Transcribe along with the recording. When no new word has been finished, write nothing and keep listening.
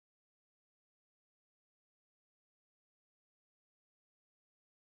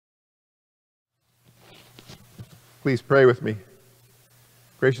Please pray with me.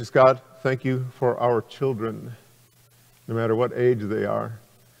 Gracious God, thank you for our children, no matter what age they are.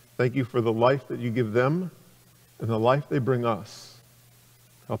 Thank you for the life that you give them and the life they bring us.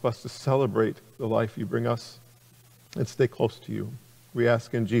 Help us to celebrate the life you bring us and stay close to you. We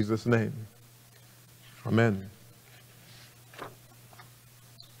ask in Jesus' name. Amen.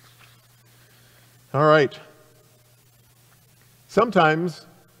 All right. Sometimes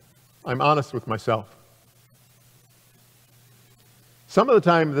I'm honest with myself. Some of the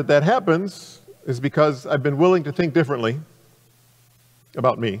time that happens is because I've been willing to think differently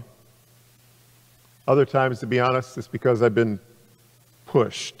about me. Other times, to be honest, it's because I've been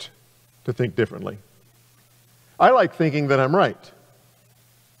pushed to think differently. I like thinking that I'm right.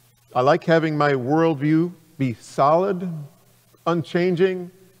 I like having my worldview be solid,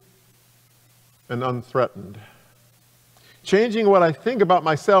 unchanging, and unthreatened. Changing what I think about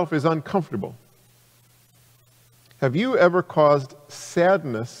myself is uncomfortable. Have you ever caused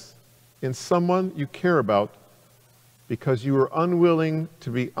sadness in someone you care about because you were unwilling to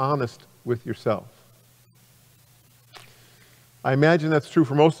be honest with yourself? I imagine that's true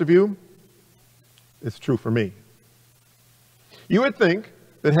for most of you. It's true for me. You would think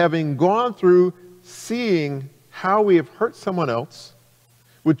that having gone through seeing how we have hurt someone else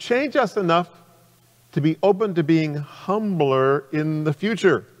would change us enough to be open to being humbler in the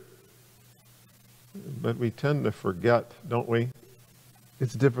future. But we tend to forget, don't we?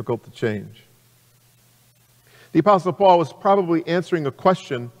 It's difficult to change. The Apostle Paul was probably answering a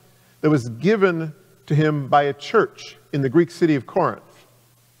question that was given to him by a church in the Greek city of Corinth.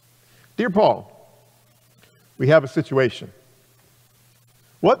 Dear Paul, we have a situation.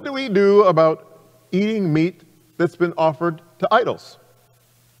 What do we do about eating meat that's been offered to idols?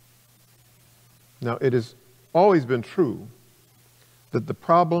 Now, it has always been true that the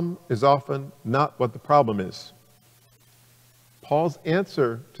problem is often not what the problem is. Paul's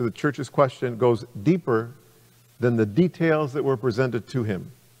answer to the church's question goes deeper than the details that were presented to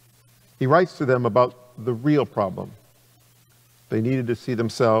him. He writes to them about the real problem. They needed to see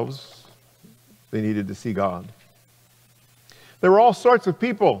themselves. They needed to see God. There were all sorts of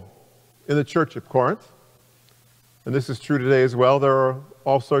people in the church of Corinth, and this is true today as well. There are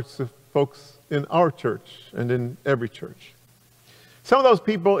all sorts of folks in our church and in every church. Some of those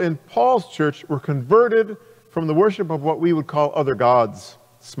people in Paul's church were converted from the worship of what we would call other gods,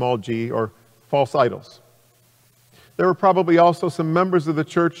 small g, or false idols. There were probably also some members of the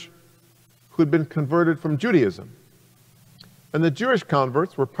church who had been converted from Judaism. And the Jewish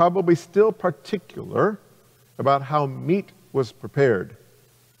converts were probably still particular about how meat was prepared.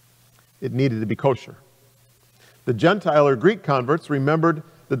 It needed to be kosher. The Gentile or Greek converts remembered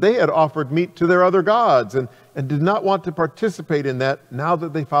that they had offered meat to their other gods and did not want to participate in that now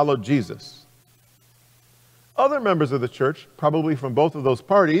that they followed Jesus. Other members of the church, probably from both of those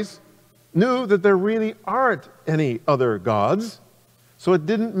parties, knew that there really aren't any other gods, so it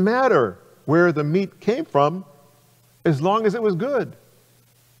didn't matter where the meat came from as long as it was good.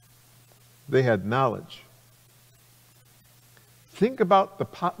 They had knowledge. Think about the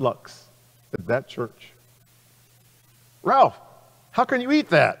potlucks at that church. Ralph, how can you eat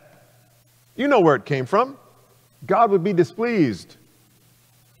that? You know where it came from. God would be displeased.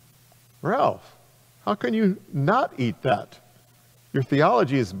 Ralph, how can you not eat that? Your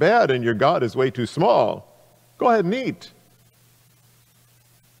theology is bad and your God is way too small. Go ahead and eat.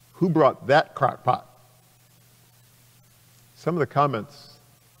 Who brought that crock pot? Some of the comments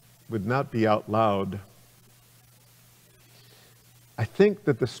would not be out loud. I think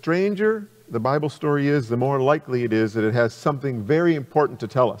that the stranger the Bible story is, the more likely it is that it has something very important to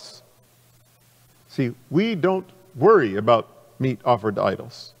tell us. See, we don't worry about meat offered to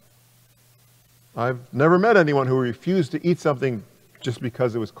idols. I've never met anyone who refused to eat something just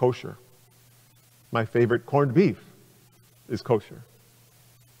because it was kosher. My favorite corned beef is kosher.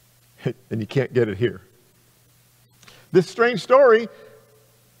 And you can't get it here. This strange story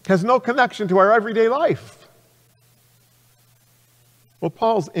has no connection to our everyday life. Well,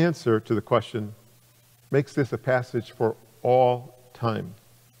 Paul's answer to the question makes this a passage for all time.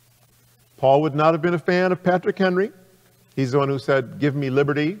 Paul would not have been a fan of Patrick Henry. He's the one who said, "Give me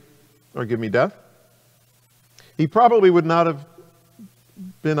liberty or give me death." He probably would not have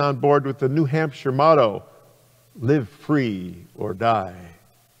been on board with the New Hampshire motto, "Live free or die."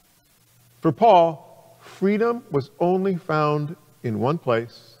 For Paul, freedom was only found in one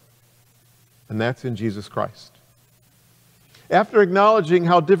place, and that's in Jesus Christ. After acknowledging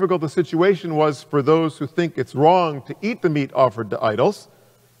how difficult the situation was for those who think it's wrong to eat the meat offered to idols,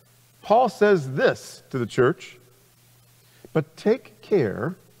 Paul says this to the church: "But take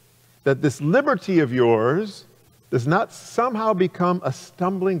care that this liberty of yours does not somehow become a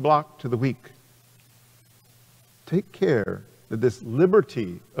stumbling block to the weak. Take care that this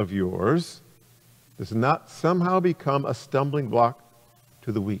liberty of yours does not somehow become a stumbling block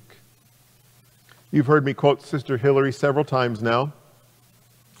to the weak. You've heard me quote Sister Hillary several times now.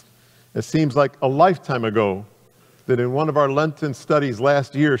 It seems like a lifetime ago that in one of our Lenten studies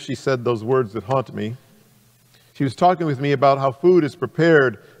last year, she said those words that haunt me. She was talking with me about how food is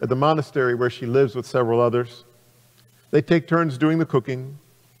prepared at the monastery where she lives with several others. They take turns doing the cooking.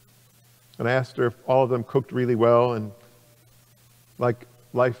 And I asked her if all of them cooked really well, and like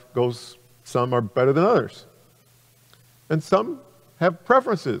life goes, some are better than others. And some have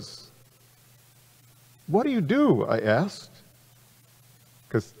preferences. What do? I asked.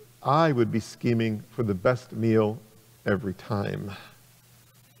 Because I would be scheming for the best meal every time.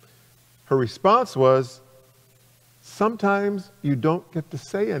 Her response was, sometimes you don't get to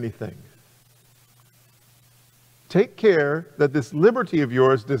say anything. Take care that this liberty of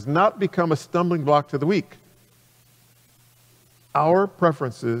yours does not become a stumbling block to the weak. Our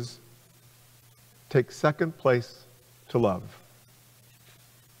preferences take second place to love.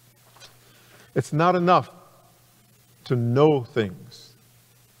 It's not enough to know things.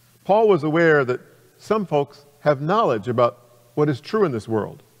 Paul was aware that some folks have knowledge about what is true in this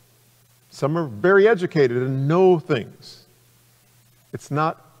world. Some are very educated and know things. It's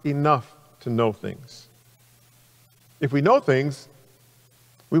not enough to know things. If we know things,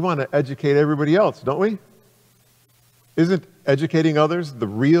 we want to educate everybody else, don't we? Isn't educating others the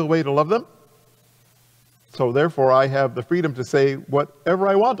real way to love them? So therefore, I have the freedom to say whatever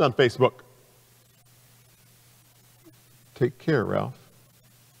I want on Facebook. Take care, Ralph.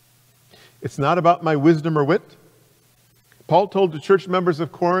 It's not about my wisdom or wit. Paul told the church members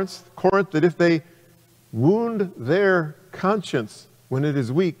of Corinth that if they wound their conscience when it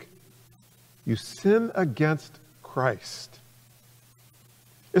is weak, you sin against Christ.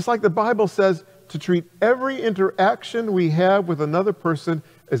 It's like the Bible says to treat every interaction we have with another person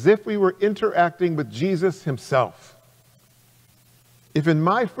as if we were interacting with Jesus himself. If in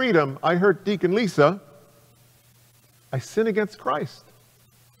my freedom I hurt Deacon Lisa, I sin against Christ.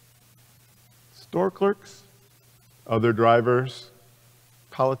 Store clerks, other drivers,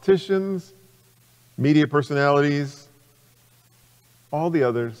 politicians, media personalities, all the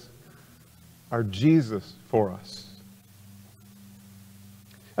others are Jesus for us.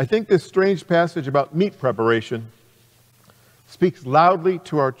 I think this strange passage about meat preparation speaks loudly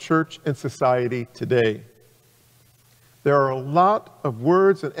to our church and society today. There are a lot of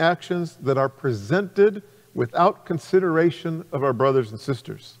words and actions that are presented without consideration of our brothers and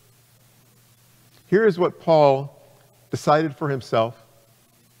sisters. Here is what Paul decided for himself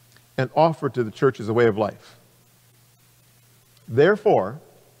and offered to the church as a way of life. Therefore,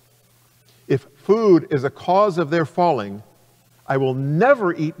 if food is a cause of their falling, I will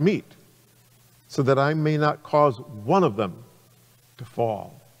never eat meat, so that I may not cause one of them to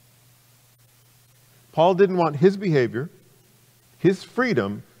fall. Paul didn't want his behavior, his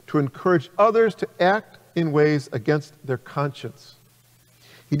freedom, to encourage others to act in ways against their conscience.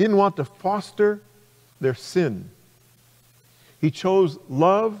 He didn't want to foster their sin. He chose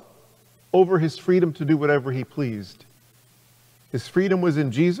love over his freedom to do whatever he pleased. His freedom was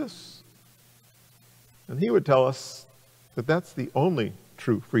in Jesus, and he would tell us that that's the only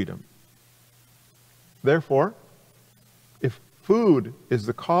true freedom. Therefore, if food is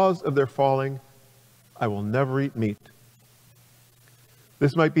the cause of their falling, I will never eat meat.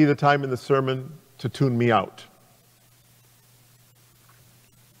 This might be the time in the sermon to tune me out.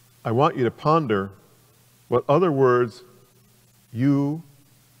 I want you to ponder what other words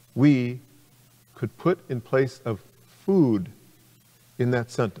we could put in place of food in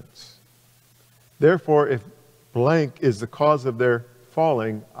that sentence. Therefore, if blank is the cause of their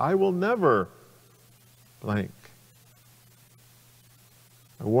falling, I will never blank.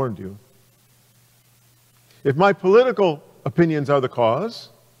 I warned you. If my political opinions are the cause,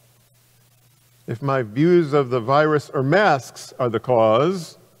 if my views of the virus or masks are the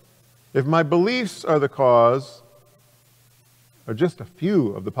cause, if my beliefs are the cause, are just a few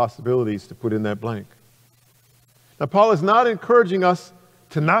of the possibilities to put in that blank. Now, Paul is not encouraging us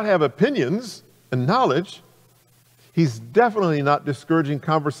to not have opinions and knowledge. He's definitely not discouraging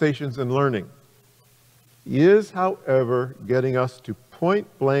conversations and learning. He is, however, getting us to point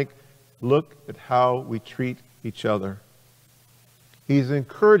blank look at how we treat each other. He's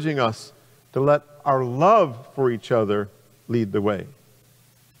encouraging us to let our love for each other lead the way.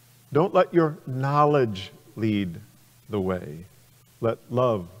 Don't let your knowledge lead the way. Let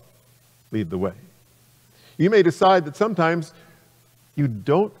love lead the way. You may decide that sometimes you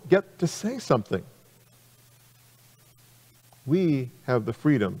don't get to say something. we have the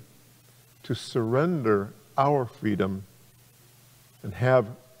freedom to surrender our freedom and have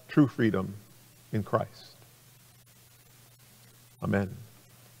true freedom in Christ. Amen.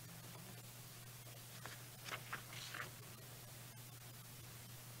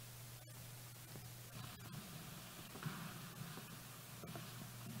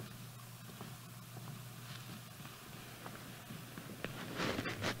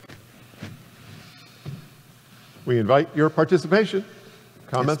 We invite your participation,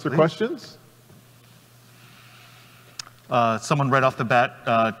 comments, yes, or questions. Someone right off the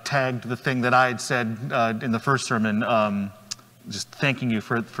bat tagged the thing that I had said in the first sermon, just thanking you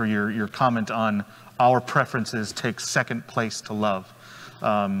for your comment on our preferences take second place to love.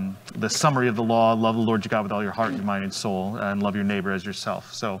 The summary of the law: love the Lord your God with all your heart, your mind, and soul, and love your neighbor as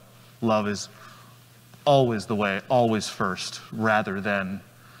yourself. So love is always the way, always first, rather than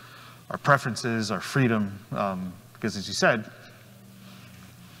our preferences, our freedom, because as you said,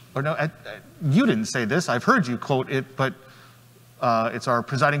 or no, you didn't say this, I've heard you quote it, but it's our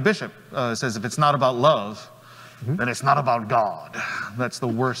presiding bishop says, if it's not about love, then it's not about God. That's the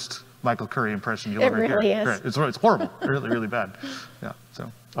worst Michael Curry impression you'll ever hear. It really is. Right. It's horrible, really, really bad. Yeah.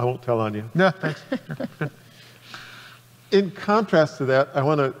 So I won't tell on you. yeah, thanks. Good. In contrast to that, I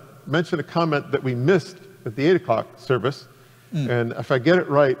want to mention a comment that we missed at the 8 o'clock service. And if I get it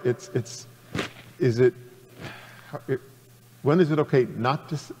right, when is it okay not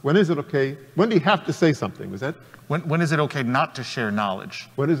to, when do you have to say something? Was that? When is it okay not to share knowledge?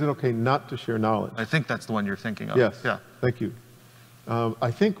 When is it okay not to share knowledge? I think that's the one you're thinking of. Yes. Yeah. Thank you.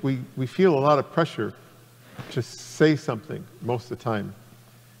 I think we feel a lot of pressure to say something most of the time.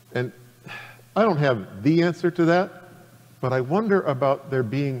 And I don't have the answer to that, but I wonder about there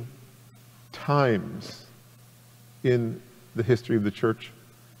being times in the history of the church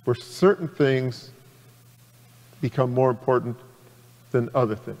where certain things become more important than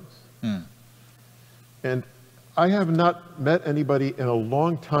other things. And I have not met anybody in a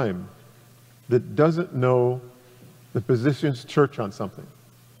long time that doesn't know the positions church on something.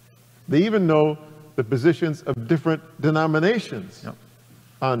 They even know the positions of different denominations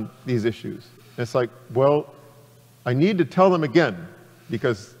on these issues. And it's like, well, I need to tell them again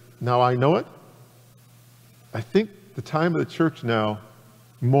because now I know it. I think the time of the church now,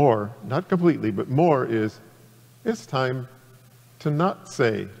 more, not completely, but more is, it's time to not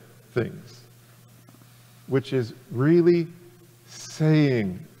say things, which is really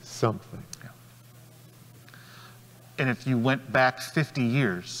saying something. And if you went back 50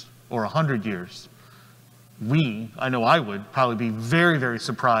 years or 100 years, I know I would probably be very, very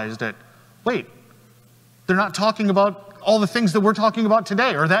surprised at, wait, they're not talking about all the things that we're talking about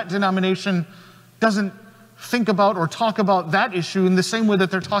today, or that denomination doesn't think about or talk about that issue in the same way that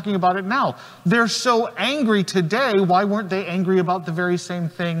they're talking about it now. They're so angry today, why weren't they angry about the very same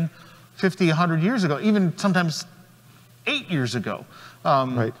thing 50, 100 years ago, even sometimes 8 years ago?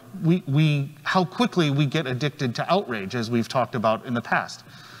 Right. How quickly we get addicted to outrage, as we've talked about in the past.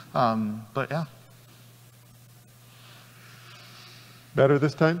 But yeah. Better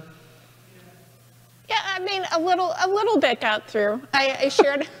this time? Yeah, I mean, a little bit got through. I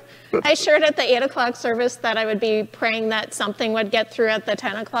shared at the 8 o'clock service that I would be praying that something would get through at the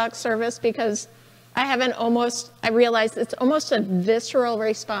 10 o'clock service, because I realized it's almost a visceral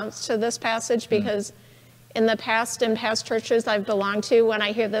response to this passage, because in past churches I've belonged to, when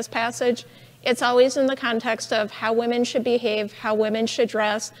I hear this passage, it's always in the context of how women should behave, how women should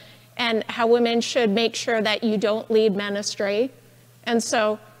dress, and how women should make sure that you don't lead men astray. And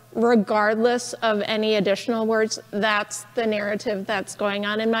so regardless of any additional words, that's the narrative that's going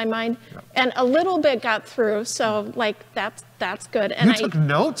on in my mind. Yep. And a little bit got through, so like that's good. And you took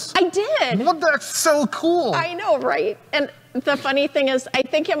notes? I did. Well, that's so cool. I know, right? And the funny thing is, I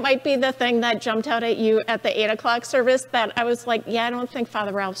think it might be the thing that jumped out at you at the 8 o'clock service that I was like, yeah, I don't think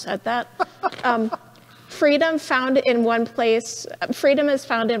Father Ralph said that. Freedom is found in one place,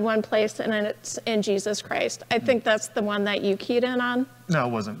 and it's in Jesus Christ. I think that's the one that you keyed in on. No,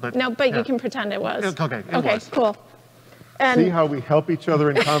 it wasn't. But no, but yeah. You can pretend it was. Okay, it okay, was. Cool. And see how we help each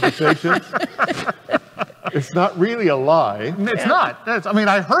other in conversations? It's not really a lie. It's not. I mean,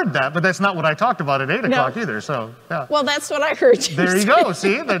 I heard that, but that's not what I talked about at 8 o'clock either. So, yeah. Well, that's what I heard you There you say. go.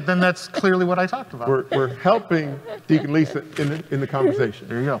 See, then that's clearly what I talked about. We're helping Deacon Lisa in the conversation.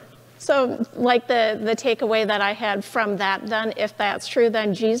 There you go. So, like the takeaway that I had from that, then, if that's true,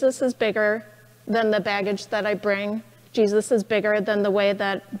 then Jesus is bigger than the baggage that I bring. Jesus is bigger than the way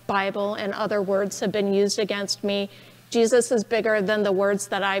that Bible and other words have been used against me. Jesus is bigger than the words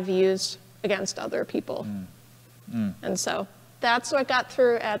that I've used against other people. And so that's what got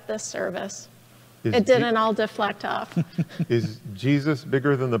through at this service. Is It didn't all deflect off. Is Jesus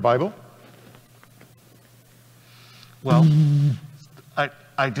bigger than the Bible? Well,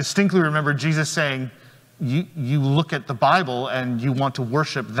 I distinctly remember Jesus saying, you look at the Bible and you want to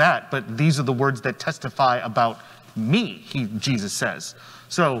worship that, but these are the words that testify about me, Jesus says.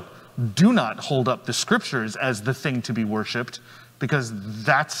 So do not hold up the scriptures as the thing to be worshiped, because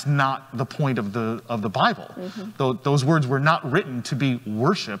that's not the point of the Bible. Those words were not written to be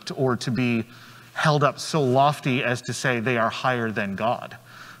worshiped or to be held up so lofty as to say they are higher than God.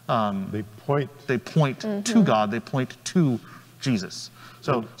 They point to God, they point to Jesus.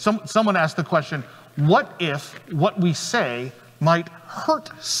 So someone asked the question, what if what we say might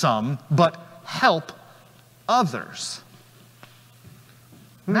hurt some but help others?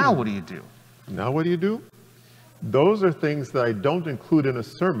 Now what do you do? Now what do you do? Those are things that I don't include in a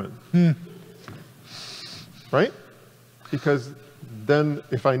sermon. Right? Because then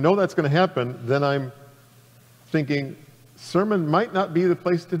if I know that's going to happen, then I'm thinking sermon might not be the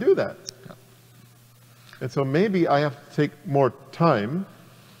place to do that. And so maybe I have to take more time,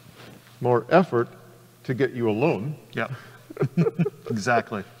 more effort to get you alone. Yeah.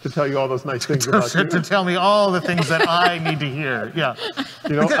 Exactly. To tell you all those nice things about you. To tell me all the things that I need to hear. Yeah.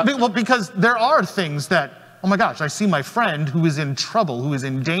 You know, because there are things that, oh my gosh, I see my friend who is in trouble, who is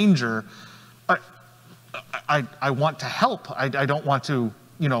in danger. I want to help. I don't want to,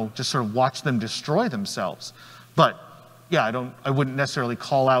 just sort of watch them destroy themselves. But yeah, I wouldn't necessarily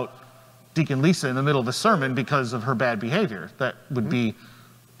call out Deacon Lisa in the middle of the sermon because of her bad behavior. That would be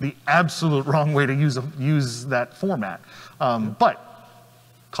the absolute wrong way to use that format. But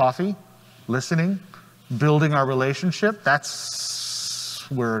coffee, listening, building our relationship, that's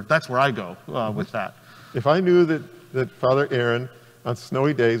where I go with that. If I knew that Father Aaron on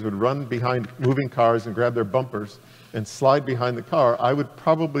snowy days would run behind moving cars and grab their bumpers and slide behind the car, I would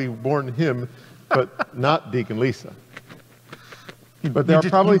probably warn him, but not Deacon Lisa. But there are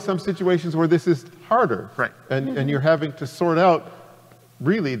probably some situations where this is harder. Right. And you're having to sort out,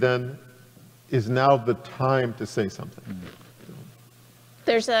 really then, is now the time to say something.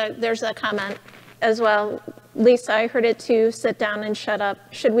 There's a comment as well. Lisa, I heard it too, sit down and shut up.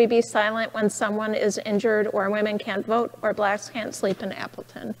 Should we be silent when someone is injured or women can't vote or blacks can't sleep in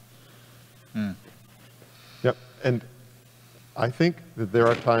Appleton? Yep, and I think that there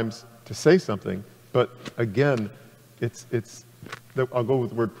are times to say something, but again, I'll go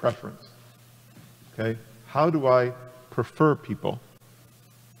with the word preference, okay? How do I prefer people?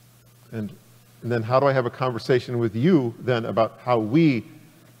 And then how do I have a conversation with you then about how we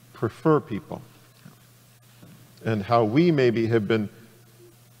prefer people? And how we maybe have been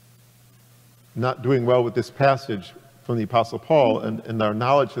not doing well with this passage from the Apostle Paul, and our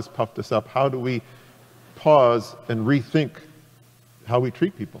knowledge has puffed us up. How do we pause and rethink how we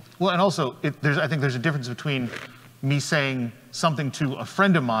treat people? Well, and also, I think there's a difference between me saying something to a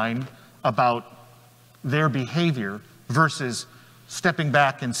friend of mine about their behavior versus stepping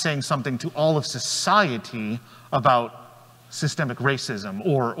back and saying something to all of society about systemic racism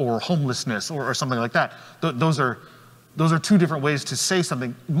or homelessness or something like that. Those are two different ways to say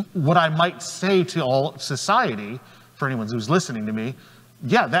something. What I might say to all society, for anyone who's listening to me,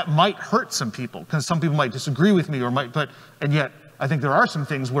 yeah, that might hurt some people because some people might disagree with me and yet I think there are some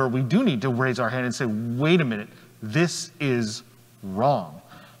things where we do need to raise our hand and say, wait a minute, this is wrong.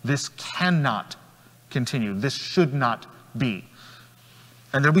 This cannot continue. This should not be.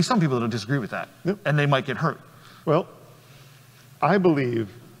 And there'll be some people that will disagree with that, and they might get hurt. Well, I believe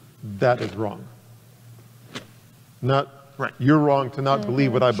that is wrong. Not right. You're wrong to not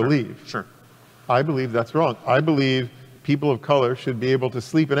believe what I believe. Sure. I believe that's wrong. I believe people of color should be able to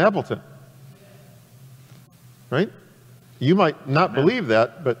sleep in Appleton. Right? You might not believe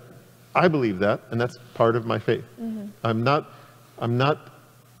that, but I believe that, and that's part of my faith. I'm not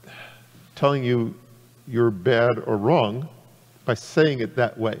telling you you're bad or wrong by saying it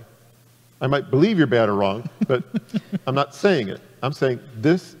that way. I might believe you're bad or wrong, but I'm not saying it. I'm saying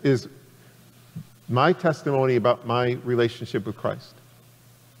this is my testimony about my relationship with Christ.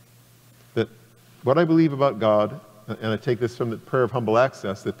 That what I believe about God, and I take this from the prayer of humble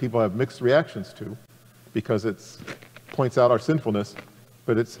access that people have mixed reactions to because it points out our sinfulness,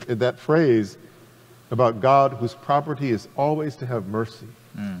 but it's that phrase about God whose property is always to have mercy.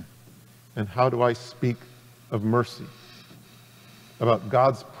 And how do I speak of mercy? About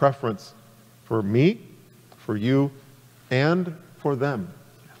God's preference for me, for you, and for them.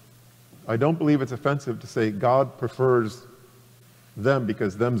 I don't believe it's offensive to say God prefers them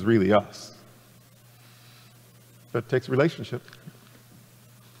because them's really us. That takes relationship.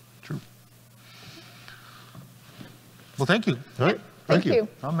 True. Well, thank you. All right. Thank you.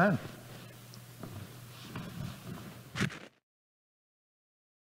 Amen.